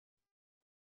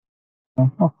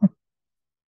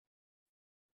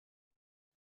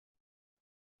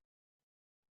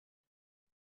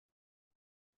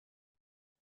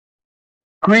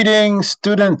Greetings,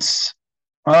 students.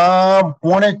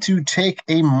 Wanted to take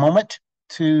a moment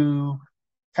to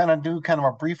kind of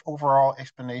a brief overall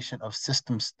explanation of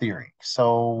systems theory.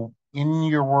 So, in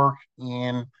your work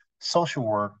in social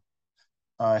work,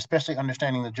 especially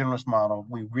understanding the generalist model,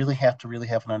 we really have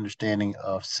an understanding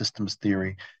of systems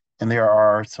theory. And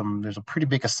there's a pretty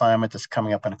big assignment that's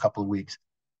coming up in a couple of weeks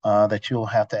that you'll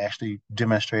have to actually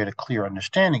demonstrate a clear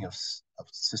understanding of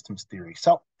systems theory.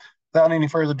 So, without any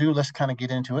further ado, let's kind of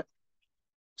get into it.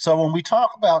 So when we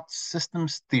talk about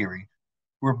systems theory,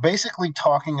 we're basically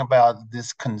talking about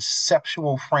this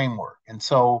conceptual framework. And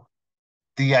so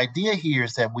the idea here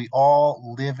is that we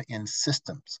all live in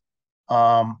systems.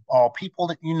 All people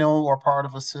that you know are part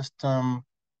of a system,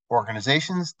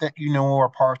 organizations that you know are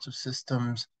parts of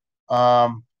systems.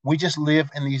 We just live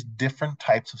in these different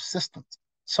types of systems.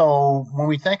 So when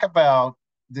we think about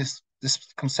this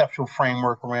conceptual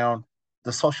framework around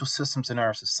the social systems in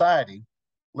our society,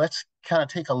 let's kind of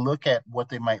take a look at what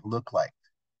they might look like.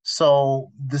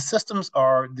 So the systems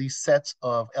are these sets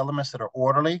of elements that are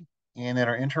orderly and that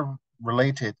are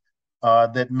interrelated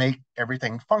that make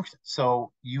everything function.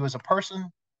 So you as a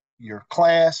person, your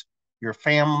class, your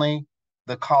family,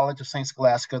 the College of St.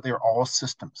 Scholastica, they're all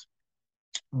systems.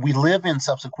 We live in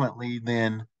subsequently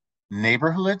then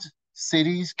neighborhoods,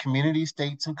 cities, communities,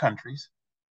 states, and countries.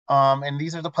 And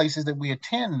these are the places that we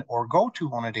attend or go to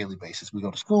on a daily basis. We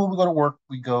go to school, we go to work,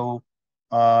 we go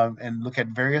and look at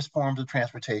various forms of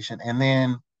transportation. And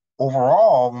then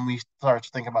overall, when we start to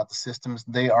think about the systems,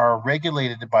 they are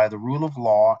regulated by the rule of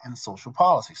law and social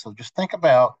policy. So just think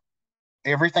about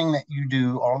everything that you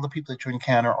do, all the people that you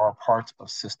encounter are parts of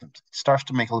systems. It starts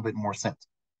to make a little bit more sense.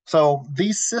 So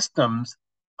these systems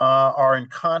are in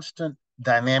constant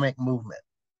dynamic movement.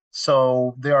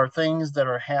 So there are things that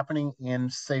are happening in,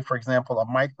 say, for example, a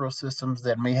micro systems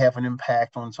that may have an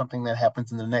impact on something that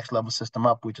happens in the next level system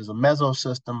up, which is a meso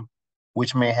system,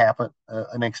 which may happen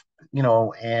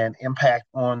an impact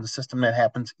on the system that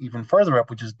happens even further up,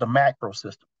 which is the macro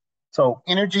system. So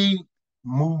energy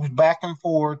moves back and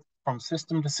forth from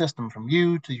system to system, from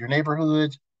you to your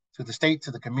neighborhood, to the state,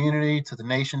 to the community, to the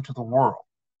nation, to the world.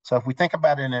 So if we think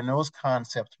about it in those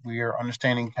concepts, we are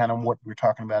understanding kind of what we're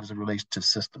talking about as it relates to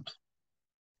systems.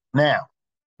 Now,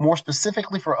 more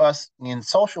specifically for us in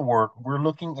social work, we're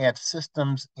looking at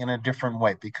systems in a different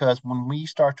way because when we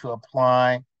start to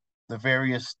apply the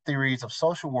various theories of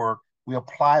social work, we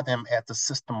apply them at the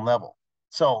system level.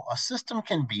 So a system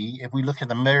can be, if we look at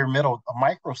the very middle, a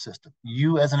microsystem.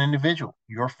 You as an individual,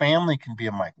 your family can be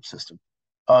a microsystem.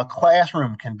 A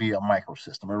classroom can be a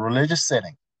microsystem, a religious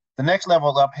setting. The next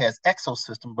level up has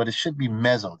exosystem, but it should be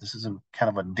meso. This is a kind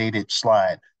of a dated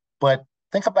slide. But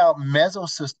think about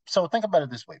mesosystems. So think about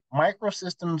it this way.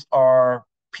 Microsystems are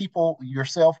people,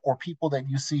 yourself, or people that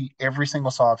you see every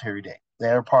single solitary day.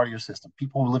 They're part of your system.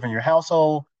 People who live in your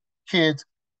household, kids,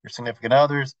 your significant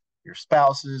others, your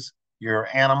spouses, your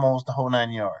animals, the whole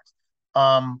 9 yards.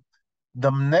 Um, the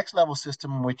next level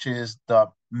system, which is the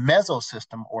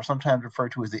mesosystem, or sometimes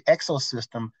referred to as the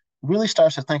exosystem, really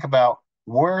starts to think about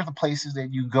where are the places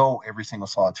that you go every single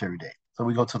solitary day. So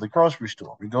we go to the grocery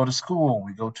store, we go to school,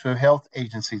 we go to health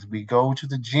agencies, we go to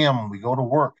the gym, we go to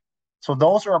work. So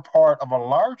those are a part of a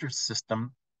larger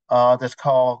system that's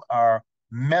called our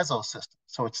mesosystem.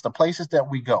 So it's the places that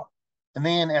we go. And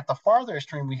then at the farther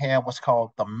extreme, we have what's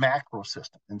called the macro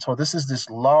system. And so this is this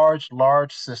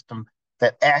large system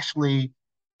that actually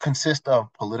consists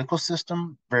of political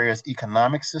system, various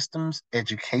economic systems,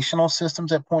 educational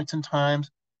systems at points in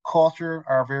times, culture,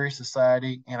 our very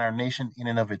society, and our nation in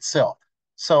and of itself.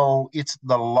 So it's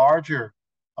the larger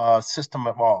system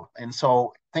of all. And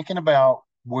so thinking about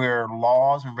where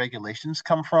laws and regulations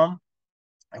come from,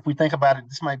 if we think about it,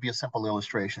 this might be a simple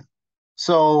illustration.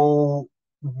 So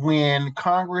when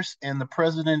Congress and the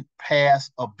president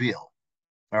pass a bill,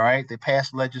 all right, they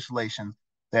pass legislation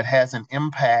that has an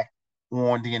impact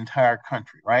on the entire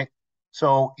country, right?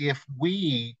 So if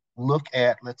we look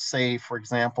at, let's say, for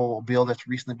example, a bill that's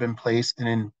recently been placed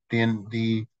in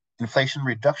the Inflation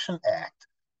Reduction Act,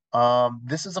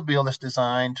 this is a bill that's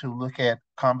designed to look at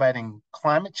combating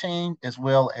climate change as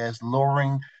well as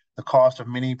lowering the cost of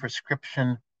many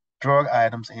prescription drug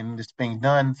items, and it's being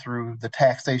done through the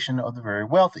taxation of the very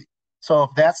wealthy. So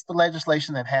if that's the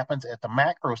legislation that happens at the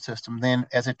macro system, then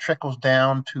as it trickles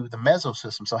down to the meso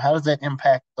system, so how does that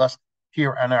impact us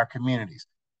here in our communities?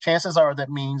 Chances are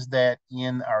that means that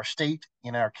in our state,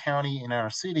 in our county, in our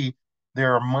city,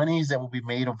 there are monies that will be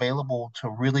made available to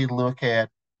really look at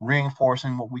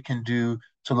reinforcing what we can do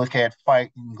to look at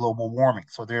fighting global warming.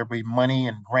 So there will be money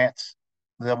and grants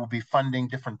that will be funding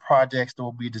different projects that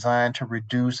will be designed to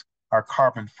reduce our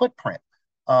carbon footprint.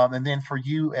 And then for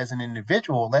you as an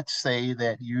individual, let's say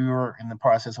that you're in the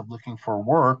process of looking for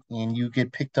work and you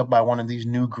get picked up by one of these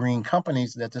new green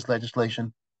companies that this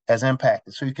legislation has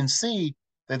impacted. So you can see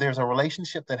that there's a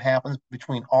relationship that happens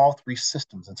between all three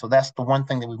systems. And so that's the one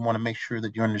thing that we want to make sure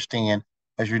that you understand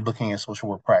as you're looking at social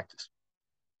work practice.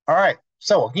 All right.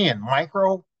 So again,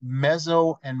 micro,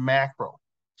 meso, and macro.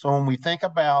 So when we think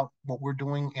about what we're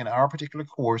doing in our particular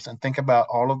course and think about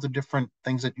all of the different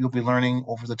things that you'll be learning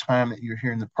over the time that you're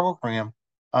here in the program,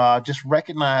 just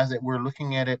recognize that we're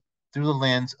looking at it through the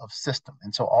lens of system.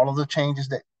 And so all of the changes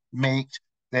that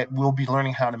we'll be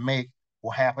learning how to make will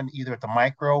happen either at the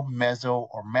micro, meso,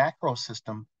 or macro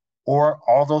system, or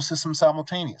all those systems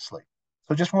simultaneously.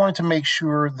 So just wanted to make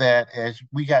sure that as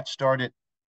we got started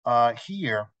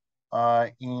here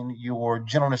in your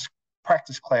gentleness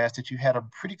practice class that you had a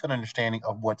pretty good understanding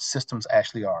of what systems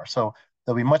actually are. So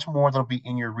there'll be much more that'll be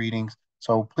in your readings.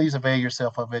 So please avail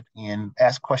yourself of it and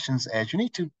ask questions as you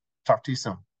need to. Talk to you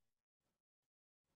soon.